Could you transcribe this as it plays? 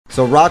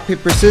So rock,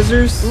 paper,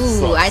 scissors.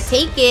 Ooh, I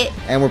take it.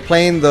 And we're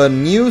playing the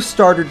new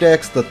starter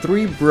decks, the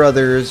Three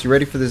Brothers. You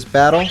ready for this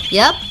battle?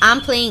 Yep,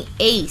 I'm playing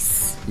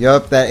Ace.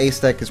 Yup, that Ace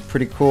deck is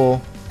pretty cool.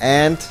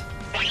 And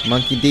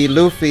Monkey D.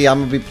 Luffy. I'm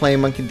going to be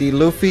playing Monkey D.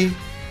 Luffy.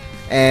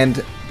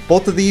 And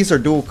both of these are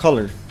dual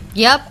color.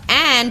 Yep,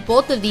 and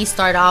both of these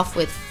start off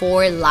with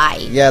 4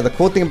 life. Yeah, the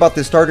cool thing about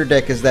this starter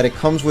deck is that it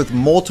comes with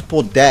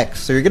multiple decks.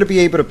 So you're going to be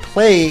able to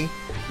play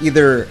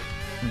either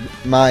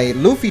my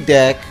Luffy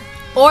deck,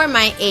 or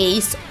my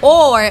Ace,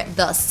 or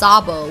the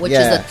Sabo, which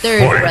is the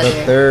third brother.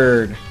 The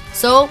third.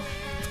 So,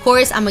 of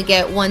course, I'm going to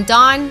get one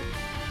Dawn,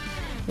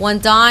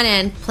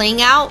 and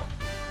playing out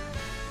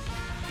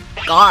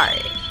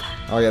Garp.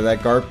 Oh yeah, that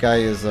Garp guy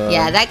is...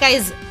 Yeah, that guy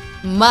is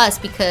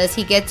must because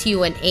he gets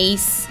you an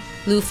Ace,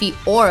 Luffy,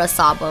 or a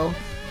Sabo.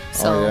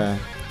 So, oh yeah.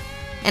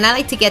 And I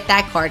like to get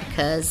that card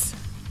because,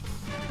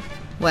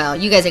 well,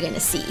 you guys are going to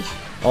see.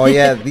 Oh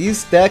yeah,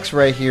 these decks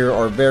right here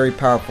are very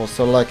powerful.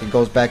 So look, it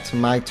goes back to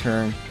my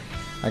turn.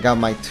 I got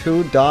my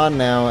 2 Dawn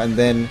now, and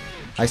then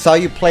I saw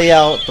you play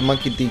out the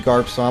Monkey D.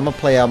 Garp, so I'm going to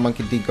play out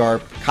Monkey D.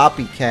 Garp,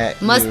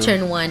 copycat Must you.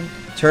 turn 1.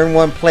 Turn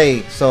 1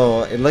 play.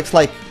 So it looks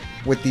like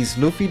with these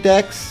Luffy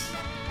decks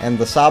and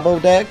the Sabo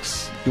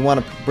decks, you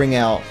want to bring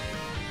out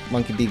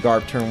Monkey D.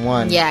 Garp turn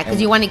 1. Yeah,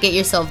 because you want to get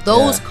yourself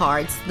those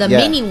cards, the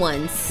mini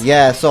ones.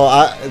 Yeah, so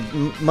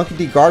Monkey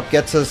D. Garp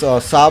gets us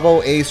a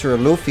Sabo, Ace, or a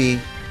Luffy.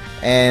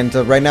 And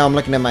right now I'm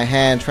looking at my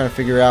hand, trying to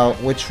figure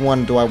out which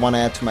one do I want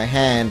to add to my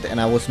hand. And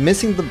I was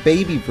missing the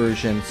baby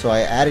version, so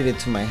I added it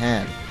to my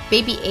hand.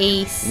 Baby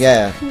Ace.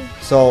 Yeah.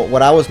 So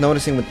what I was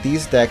noticing with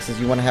these decks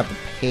is you want to have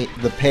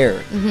the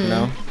pair, you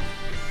know?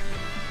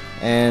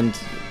 And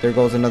there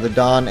goes another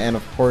Dawn, and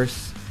of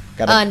course...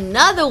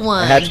 Another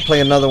one! I had to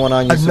play another one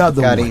on you,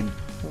 Supah.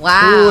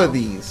 Wow. 2 of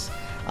these.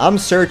 I'm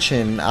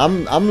searching.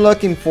 I'm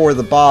looking for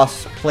the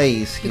boss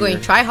plays here. You're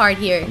going try hard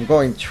here. I'm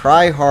going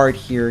try hard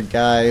here,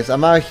 guys.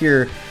 I'm out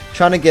here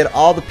trying to get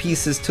all the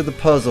pieces to the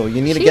puzzle. You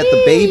need to get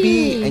the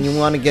baby, and you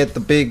want to get the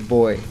big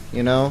boy,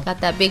 you know?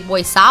 Got that big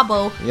boy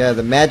Sabo. Yeah,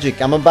 the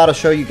magic. I'm about to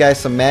show you guys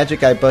some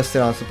magic I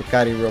busted on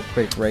Supah real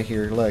quick right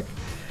here. Look.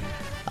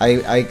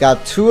 I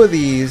got 2 of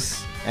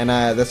these, and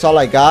that's all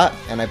I got,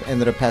 and I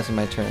ended up passing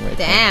my turn right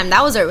there. Damn,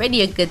 that was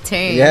already a good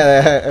turn.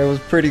 Yeah, it was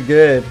pretty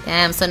good.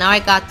 Damn, so now I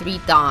got 3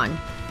 Dawn.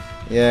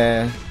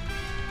 Yeah.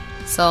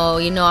 So,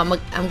 you know, I'm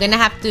gonna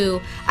have to...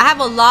 I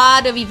have a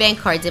lot of event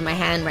cards in my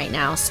hand right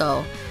now,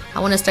 so I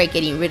want to start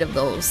getting rid of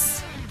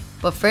those.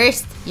 But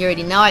first, you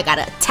already know I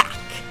gotta attack.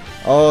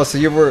 Oh, so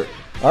you were...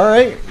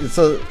 Alright,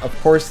 so of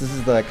course this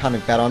is the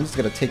iconic battle. I'm just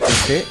gonna take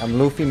this hit. I'm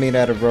Luffy made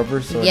out of rubber,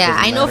 so yeah,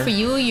 I know matter. for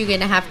you're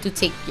gonna have to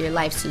take your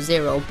lives to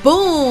 0.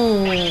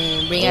 Boom!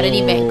 Bring out an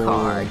event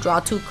card. Draw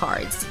 2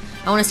 cards.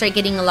 I want to start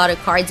getting a lot of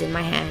cards in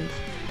my hand.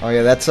 Oh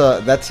yeah, that's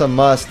a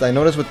must. I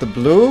noticed with the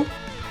blue,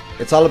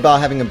 it's all about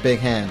having a big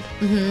hand.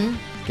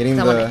 Getting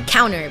the... I want to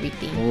counter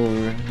everything.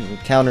 Ooh,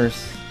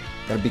 counters.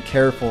 Gotta be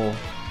careful.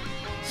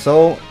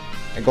 So,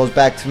 it goes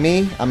back to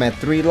me. I'm at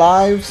 3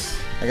 lives.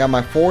 I got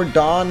my 4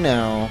 Dawn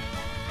now.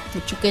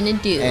 What you gonna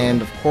do?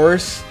 And of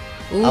course,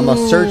 I'm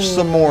gonna search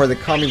some more. They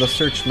call me the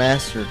Search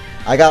Master.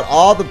 I got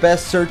all the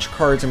best search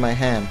cards in my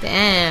hand.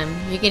 Damn,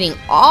 you're getting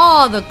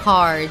all the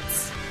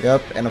cards.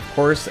 Yep, and of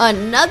course,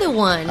 another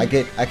one. I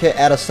could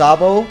add a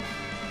Sabo,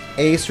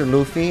 Ace, or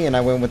Luffy, and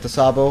I went with the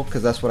Sabo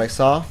because that's what I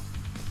saw.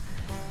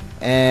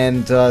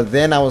 And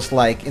then I was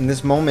like, in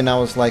this moment, I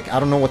was like, I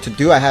don't know what to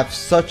do. I have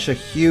such a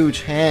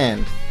huge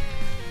hand.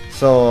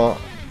 So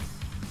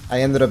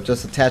I ended up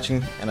just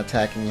attaching and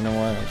attacking. You know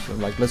what? I was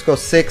like, let's go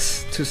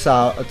 6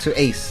 to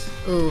Ace.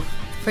 Ooh,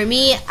 for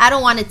me, I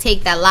don't want to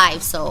take that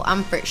life, so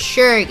I'm for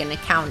sure gonna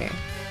counter.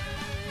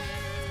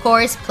 Of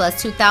course,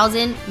 plus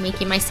 2,000,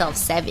 making myself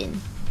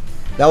 7.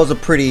 That was a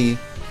pretty...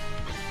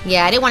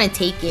 Yeah, I didn't want to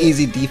take it.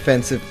 Easy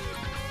defensive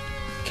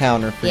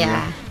counter for you.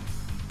 Yeah.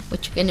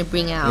 What you gonna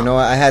bring out? You know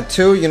what? I had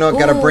 2. You know,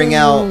 gotta bring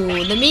out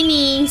the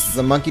minis.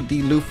 The Monkey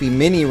D. Luffy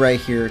mini right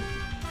here.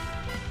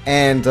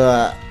 And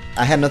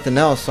I had nothing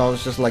else, so I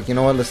was just like, you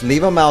know what? Let's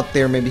leave him out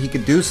there. Maybe he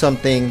could do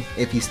something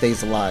if he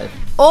stays alive.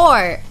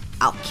 Or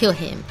I'll kill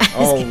him.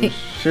 Oh,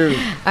 shoot.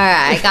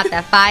 Alright, I got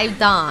that 5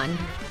 Dawn.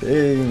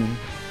 Dang.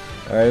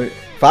 Alright,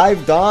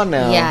 5 Dawn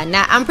now. Yeah,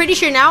 now I'm pretty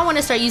sure now I want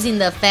to start using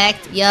the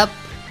effect. Yep.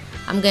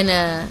 I'm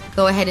gonna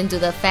go ahead and do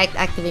the effect,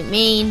 activate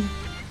main.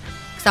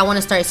 Because I want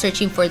to start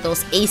searching for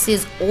those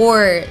aces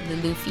or the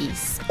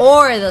Luffys.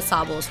 Or the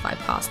Sabos 5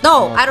 cost.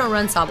 No, I don't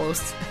run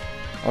Sabos.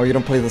 Oh, you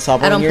don't play the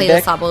Sabo in your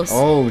deck? I don't play the Sabos.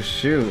 Oh,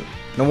 shoot.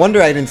 No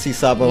wonder I didn't see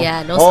Sabo.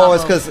 Yeah, no Sabo.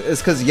 Sabo.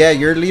 It's because, yeah,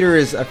 your leader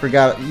is, I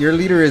forgot, your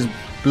leader is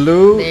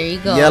blue, there you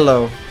go.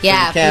 Yellow.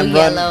 Yeah, so blue,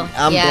 yellow.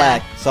 I'm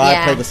black, so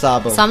I play the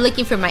Sabo. So I'm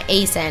looking for my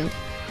ace and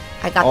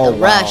I got the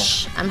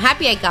rush. I'm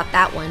happy I got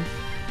that one.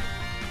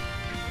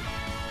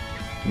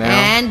 Now.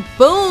 And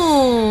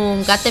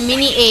boom! Got the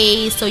mini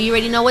ace, so you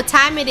already know what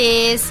time it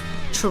is.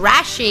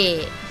 Trash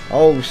it.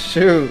 Oh,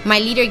 shoot. My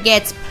leader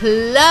gets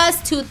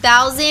plus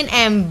 2,000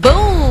 and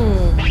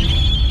boom!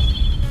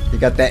 You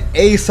got that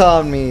ace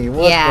on me.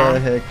 What the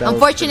heck?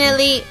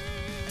 Unfortunately,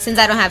 since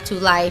I don't have 2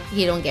 life,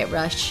 he don't get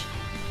rush.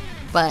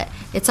 But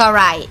It's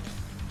alright.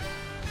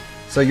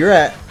 So you're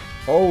at...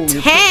 Oh,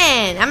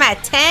 10. I'm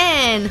at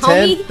 10,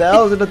 homie.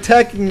 10,000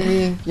 attacking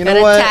me. You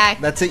know what?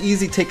 That's an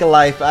easy take a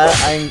life.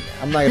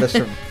 I'm not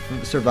gonna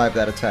survive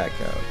that attack.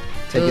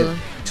 Take it.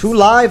 2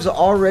 lives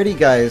already,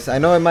 guys. I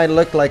know it might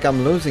look like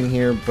I'm losing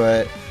here,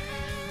 but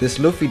this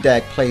Luffy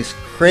deck plays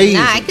crazy.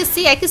 Nah, I can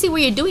see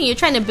what you're doing. You're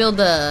trying to build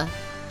a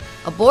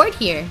board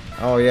here.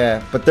 Oh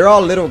yeah, but they're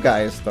all little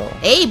guys though.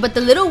 Hey, but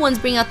the little ones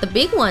bring out the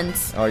big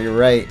ones. Oh, you're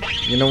right.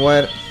 You know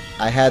what?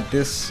 I had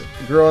this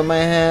girl in my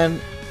hand.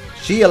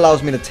 She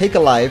allows me to take a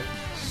life,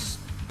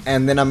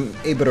 and then I'm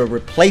able to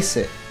replace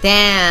it.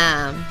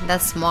 Damn,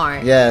 that's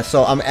smart. Yeah,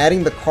 so I'm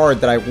adding the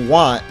card that I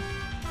want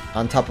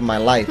on top of my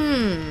life.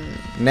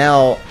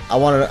 Now,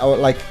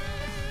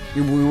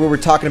 we were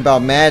talking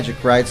about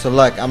magic, right? So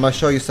look, I'm going to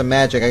show you some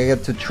magic. I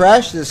get to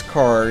trash this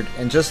card,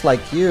 and just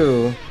like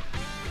you,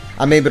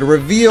 I'm able to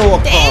reveal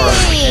a card,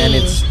 and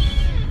it's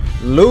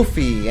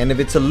Luffy. And if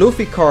it's a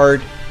Luffy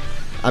card,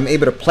 I'm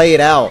able to play it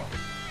out.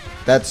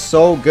 That's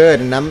so good,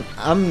 and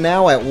I'm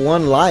now at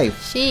 1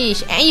 life.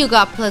 Sheesh, and you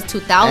got plus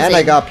 2,000. And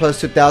I got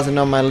plus 2,000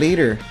 on my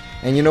leader.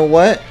 And you know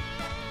what?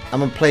 I'm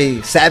gonna play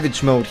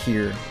Savage Mode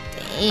here.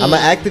 Dang. I'm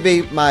gonna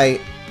activate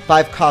my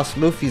 5-cost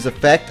Luffy's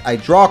effect. I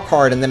draw a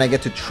card, and then I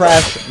get to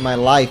trash my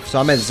life. So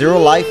I'm at 0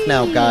 life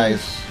now,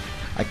 guys.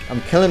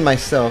 I'm killing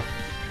myself.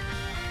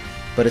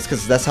 But it's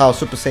because that's how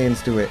Super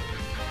Saiyans do it.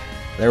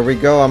 There we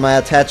go. I'm gonna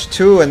attach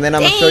 2, and then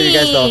I'm gonna show you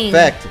guys the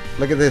effect.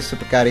 Look at this,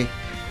 Supah.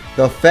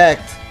 The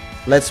effect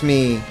lets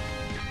me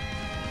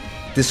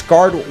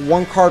discard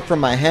 1 card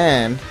from my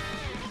hand,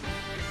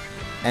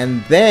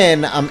 and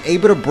then I'm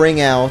able to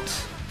bring out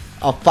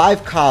a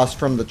 5-cost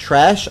from the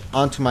trash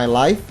onto my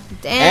life.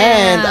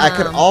 Damn. And I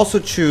could also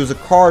choose a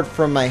card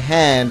from my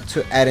hand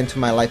to add into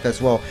my life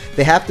as well.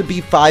 They have to be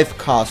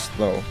 5-cost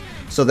though,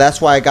 so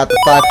that's why I got the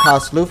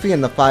 5-cost Luffy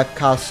and the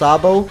 5-cost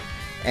Sabo.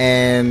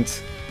 And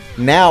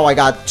now I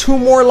got 2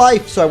 more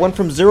life, so I went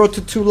from 0 to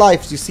 2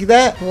 lives. You see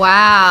that?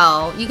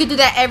 Wow. You could do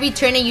that every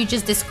turn and you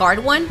just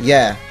discard 1?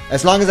 Yeah.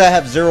 As long as I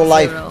have 0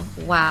 life.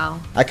 Wow.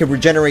 I could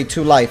regenerate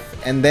 2 life.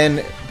 And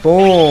then,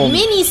 boom.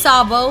 Mini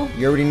Sabo.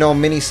 You already know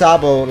Mini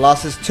Sabo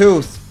lost his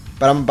tooth.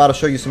 But I'm about to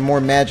show you some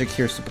more magic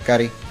here,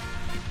 Supah.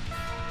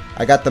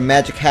 I got the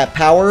magic hat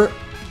power.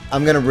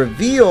 I'm going to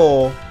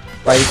reveal,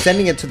 by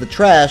sending it to the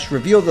trash,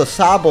 reveal the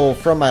Sabo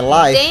from my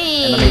life.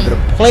 Dang. And I'm able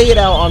to play it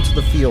out onto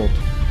the field.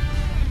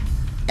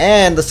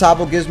 And the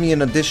Sabo gives me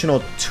an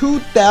additional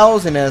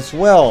 2,000 as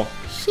well.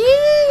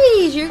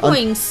 Jeez, you're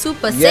going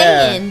Super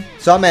Saiyan.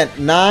 So I'm at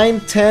 9,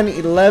 10,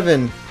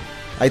 11.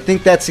 I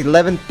think that's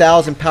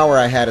 11,000 power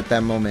I had at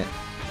that moment.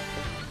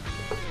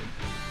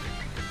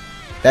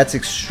 That's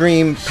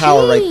extreme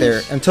power right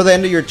there. Until the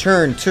end of your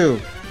turn, too.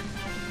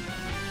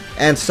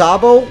 And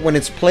Sabo, when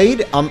it's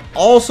played, I'm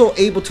also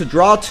able to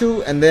draw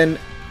 2 and then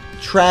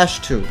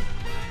trash 2.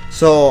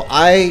 So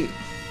I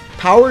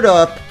powered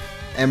up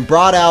and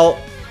brought out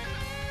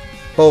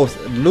both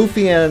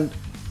Luffy and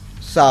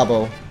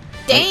Sabo.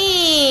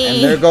 Dang!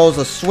 And there goes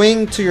a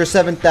swing to your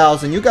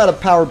 7,000. You got a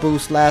power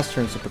boost last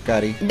turn,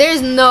 Supah.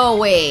 There's no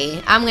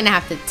way. I'm gonna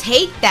have to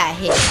take that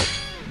hit.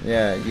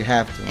 Yeah, you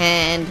have to.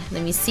 And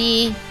let me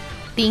see.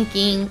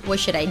 Thinking, what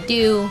should I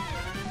do?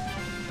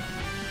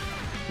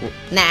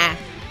 Nah,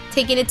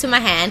 taking it to my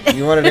hand.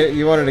 You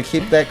wanted to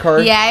keep that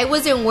card? Yeah, it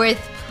wasn't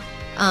worth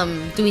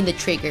doing the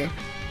trigger.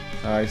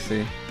 Oh, I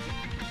see.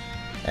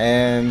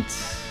 And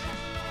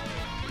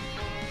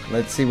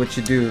let's see what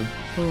you do.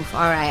 Oof,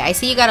 all right. I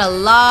see you got a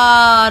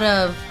lot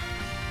of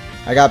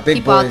I got big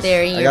people boys. out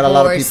there in I your got a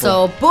lot of board, people.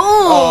 so boom!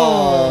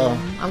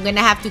 Oh. I'm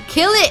gonna have to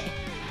kill it.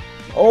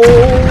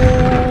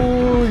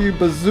 Oh, you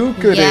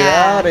bazookaed it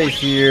out of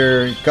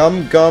here.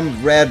 Gum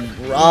red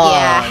rock.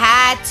 Yeah,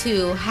 had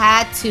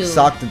to.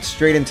 Socked it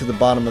straight into the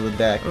bottom of the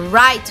deck.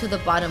 Right to the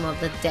bottom of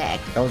the deck.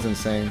 That was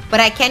insane. But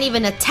I can't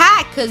even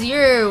attack because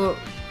you're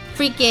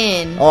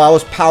freaking... Oh, I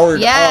was powered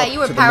up. Yeah, you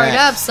were to powered the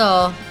up, max.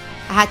 so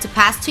I had to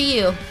pass to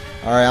you.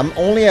 Alright, I'm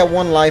only at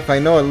 1 life. I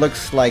know it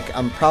looks like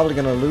I'm probably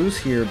going to lose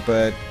here,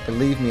 but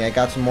believe me, I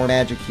got some more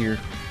magic here.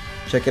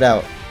 Check it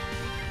out.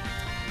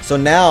 So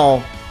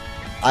now,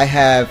 I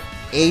have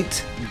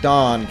 8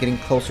 Dawn, getting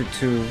closer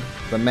to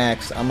the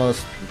max. I'm going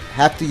to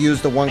have to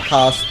use the 1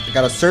 cost. I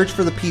got to search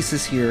for the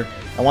pieces here.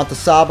 I want the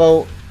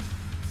Sabo,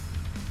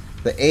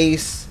 the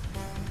Ace,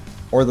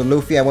 or the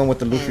Luffy. I went with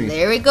the Luffy. And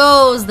there it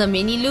goes, the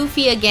mini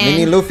Luffy again.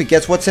 Mini Luffy,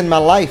 guess what's in my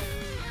life?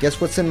 Guess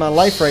what's in my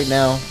life right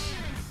now?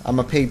 I'm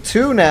gonna pay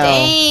 2 now.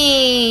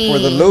 Dang. For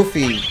the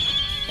Luffy.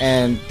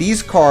 And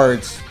these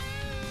cards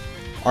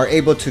are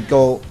able to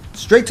go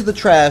straight to the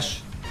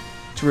trash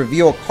to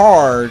reveal a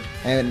card.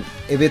 And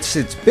if it's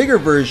its bigger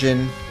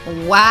version,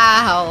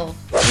 wow,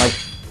 like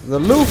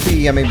the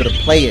Luffy, I'm able to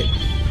play it.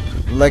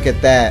 Look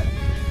at that.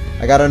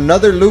 I got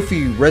another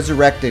Luffy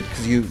resurrected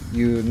because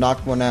you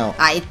knocked one out.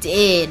 I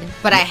did,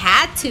 but I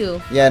had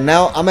to. Yeah,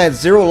 now I'm at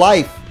 0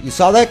 life. You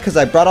saw that? Because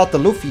I brought out the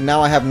Luffy.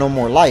 Now I have no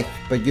more life.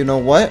 But you know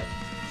what?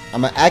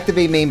 I'm going to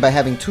activate main by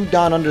having 2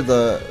 Dawn under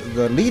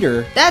the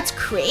leader. That's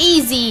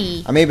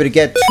crazy. I'm able to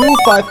get 2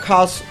 5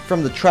 costs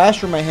from the trash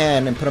from my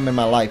hand and put them in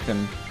my life.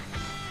 And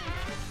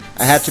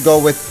I had to go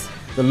with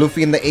the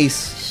Luffy and the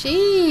Ace.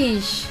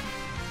 Sheesh.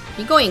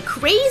 You're going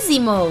crazy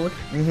mode.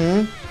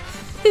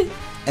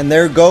 And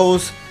there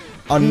goes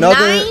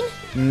another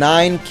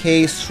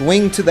 9K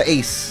swing to the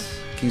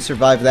Ace. Can you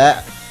survive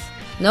that?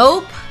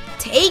 Nope.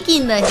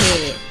 Taking the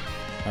hit.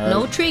 All right.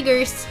 No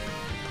triggers.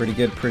 Pretty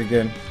good, pretty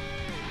good.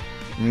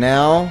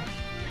 Now,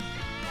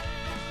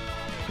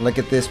 look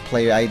at this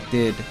play I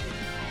did.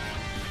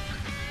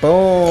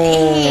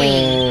 Boom.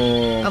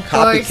 Dang. Of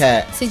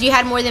Copycat. course, since you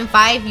had more than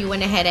 5, you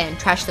went ahead and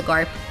trashed the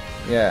Garp.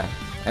 Yeah.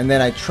 And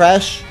then I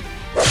trash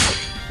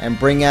and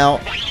bring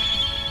out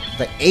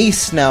the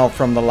Ace now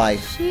from the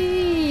life.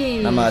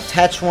 Sheesh. I'm gonna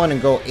attach one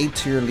and go 8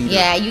 to your leader.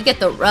 Yeah, you get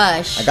the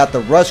rush. I got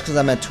the rush because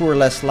I'm at 2 or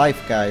less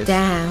life, guys.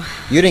 Damn.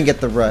 You didn't get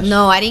the rush.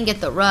 No, I didn't get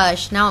the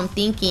rush. Now I'm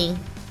thinking.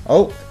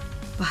 Oh.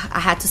 I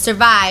had to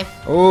survive.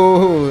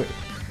 Oh.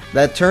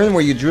 That turn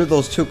where you drew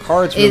those 2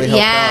 cards really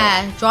helped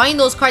out. Yeah, drawing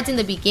those cards in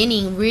the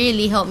beginning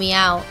really helped me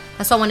out.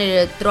 That's why I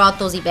wanted to throw out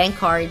those event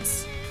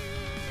cards.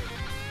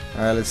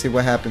 Alright, let's see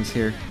what happens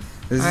here.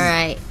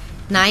 Alright,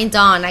 9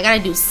 Dawn. I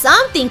gotta do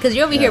something because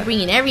you're over here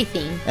bringing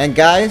everything. And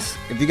guys,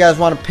 if you guys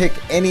want to pick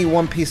any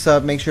One Piece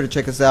up, make sure to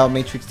check us out,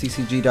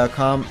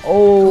 matrixtcg.com.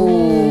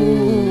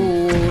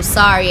 Ooh,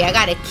 sorry, I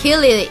gotta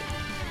kill it.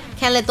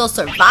 Can't let those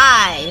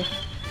survive.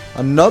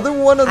 Another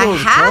one of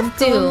those. I have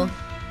to.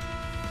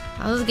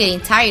 I was getting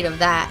tired of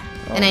that,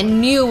 and I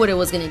knew what it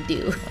was gonna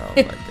do. Oh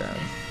my god.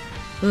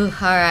 Ooh,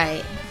 all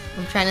right.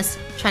 I'm trying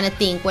to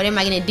think. What am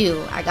I gonna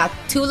do? I got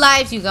 2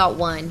 lives. You got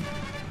 1.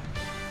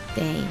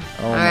 Dang.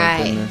 Oh all my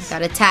right. goodness.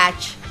 Got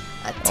attach.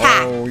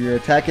 Attack. Oh, you're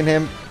attacking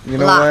him. You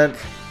know Block. what?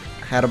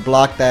 Had to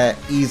block that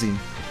easy.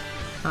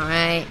 All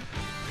right.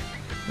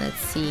 Let's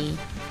see.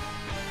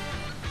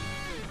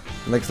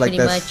 Looks like Pretty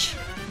that's much.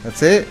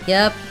 that's it.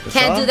 Yep. That's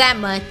Can't all? do that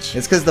much.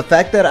 It's because the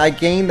fact that I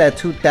gained that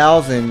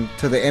 2,000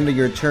 to the end of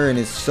your turn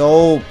is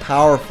so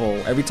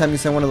powerful. Every time you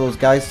send one of those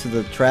guys to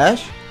the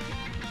trash,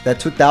 that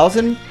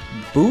 2,000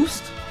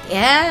 boost.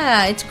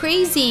 Yeah, it's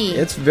crazy.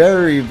 It's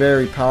very,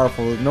 very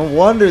powerful. No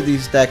wonder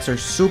these decks are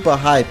super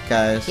hype,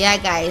 guys. Yeah,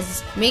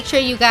 guys. Make sure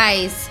you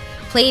guys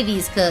play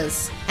these,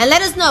 and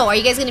let us know. Are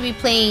you guys gonna be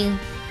playing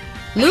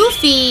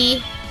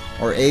Luffy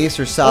Or Ace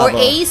or Sabo. or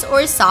Ace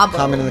or Sabo?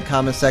 Comment in the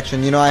comment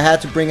section. You know, I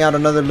had to bring out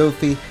another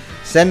Luffy,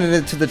 sending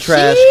it to the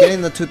trash, Sheesh.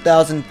 getting the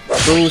 2,000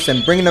 boost,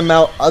 and bringing them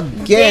out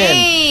again.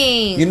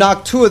 Dang. You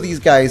knocked 2 of these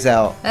guys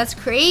out. That's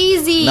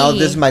crazy. Now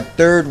this is my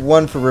 3rd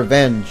one for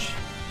revenge.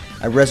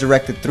 I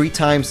resurrected 3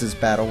 times this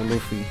battle with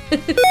Luffy.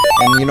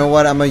 And you know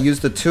what? I'm gonna use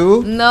the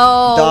 2.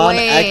 No Dawn,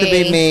 way.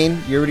 activate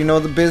main. You already know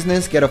the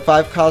business. Get a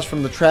 5 cost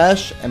from the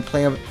trash and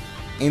play them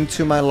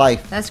into my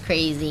life. That's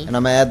crazy. And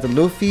I'm gonna add the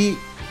Luffy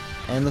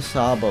and the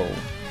Sabo.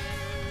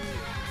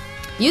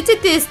 You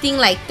did this thing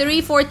like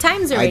 3-4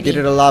 times already. I did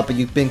it a lot, but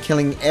you've been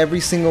killing every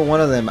single one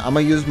of them. I'm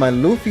gonna use my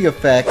Luffy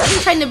effect. I've been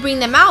trying to bring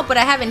them out, but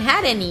I haven't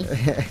had any.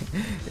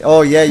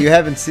 Oh yeah, you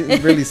haven't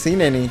really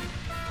seen any.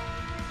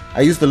 I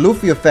used the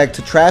Luffy effect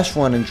to trash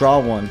one and draw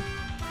one.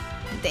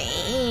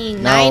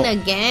 Dang, Now, 9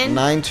 again?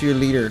 9 to your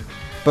leader.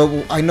 But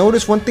I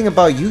noticed one thing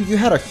about you. You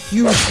had a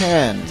huge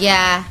hand.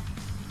 Yeah.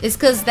 It's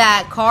because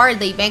that card,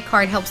 the event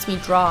card, helps me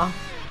draw.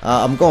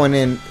 I'm going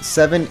in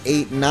 7,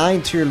 8,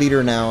 9 to your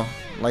leader now.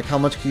 Like, how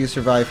much can you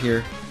survive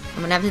here?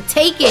 I'm gonna have to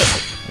take it.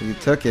 You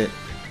took it.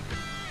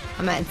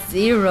 I'm at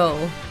 0.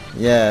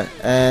 Yeah,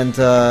 and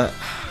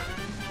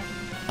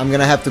I'm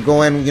gonna have to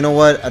go in, you know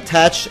what,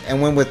 attach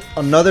and win with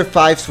another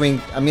 5 swing.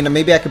 I mean,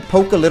 maybe I could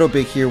poke a little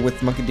bit here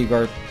with Monkey D.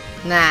 Garp.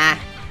 Nah,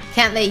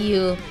 can't let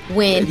you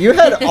win. You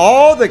had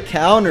all the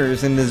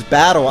counters in this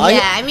battle. Yeah,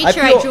 I made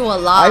sure I drew a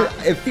lot.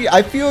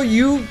 I feel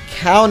you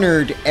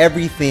countered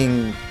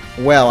everything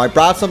well. I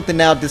brought something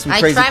out, did some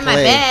crazy play. I tried my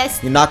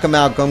best. You knock him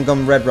out, Gum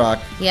Gum Red Rock.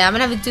 Yeah, I'm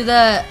gonna have to do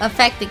the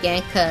effect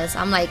again because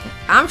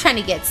I'm trying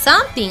to get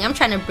something. I'm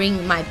trying to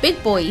bring my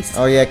big boys.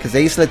 Oh yeah, because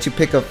Ace lets you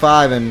pick up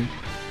 5 and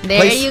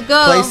There you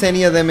go. Place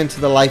any of them into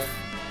the life.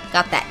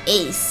 Got that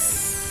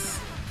Ace.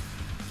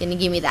 Gonna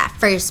give me that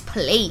first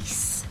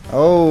place.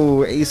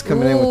 Oh, Ace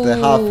coming in with the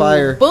hot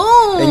fire.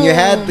 Boom! And you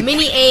had the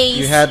mini Ace.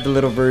 You had the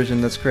little version.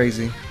 That's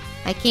crazy.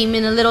 I came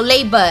in a little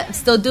late, but I'm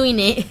still doing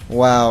it.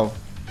 Wow.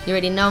 You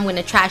already know I'm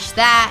gonna trash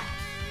that.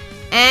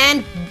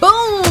 And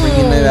boom!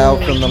 Bringing it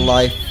out from the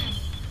life.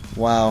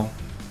 Wow.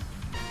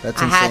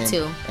 That's insane. I had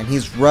to. And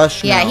he's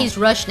rushed now. Yeah, he's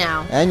rushed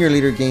now. And your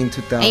leader gained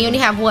 2,000. And you only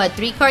have, what,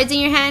 3 cards in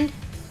your hand?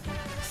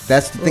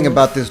 That's the thing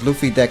about this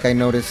Luffy deck I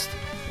noticed.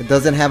 It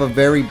doesn't have a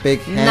very big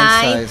hand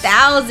size.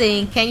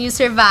 9,000. Can you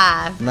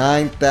survive?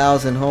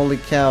 9,000. Holy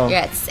cow. You're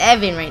at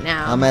 7 right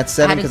now. I'm at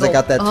 7 because I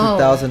got that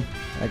 2,000.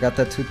 I got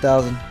that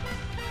 2,000.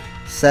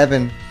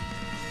 7.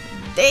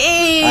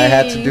 Dang. I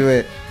had to do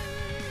it.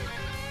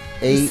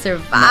 8. You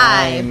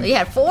survived. 9. You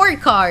had 4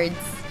 cards.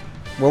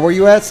 Where were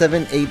you at?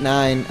 7, 8,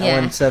 9. Yeah. I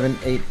went 7,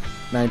 8,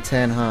 9,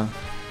 10, huh?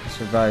 I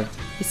survived.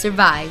 You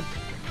survived.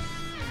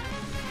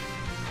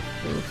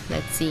 Oof,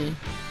 let's see.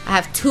 I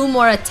have 2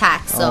 more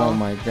attacks, so Oh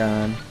my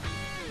god.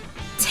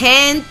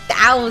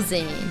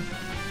 10,000.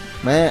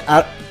 Man,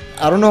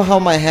 I don't know how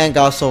my hand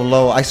got so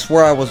low. I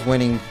swear I was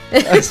winning.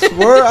 I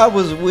swear I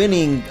was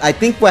winning. I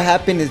think what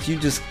happened is you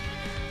just...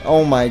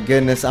 Oh my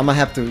goodness. I'm gonna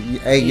have to...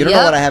 Hey, you don't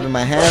know what I have in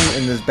my hand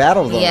in this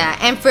battle, though. Yeah,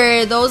 and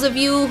for those of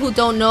you who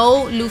don't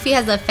know, Luffy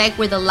has the effect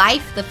where the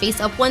life, the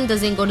face-up one,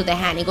 doesn't go to the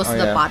hand. It goes to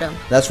the bottom.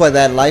 That's why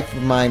that life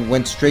of mine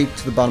went straight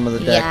to the bottom of the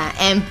deck. Yeah,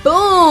 and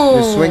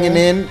boom! You're swinging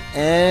in,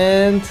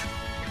 and...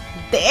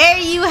 There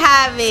you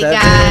have it,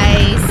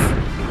 guys.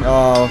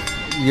 Oh,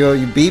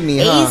 you beat me,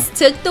 huh? Ace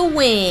took the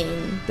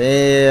win.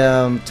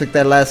 Damn, took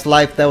that last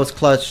life. That was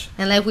clutch.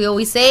 And like we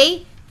always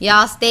say,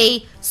 y'all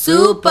stay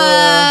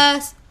super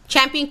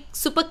champion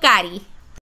super Kari.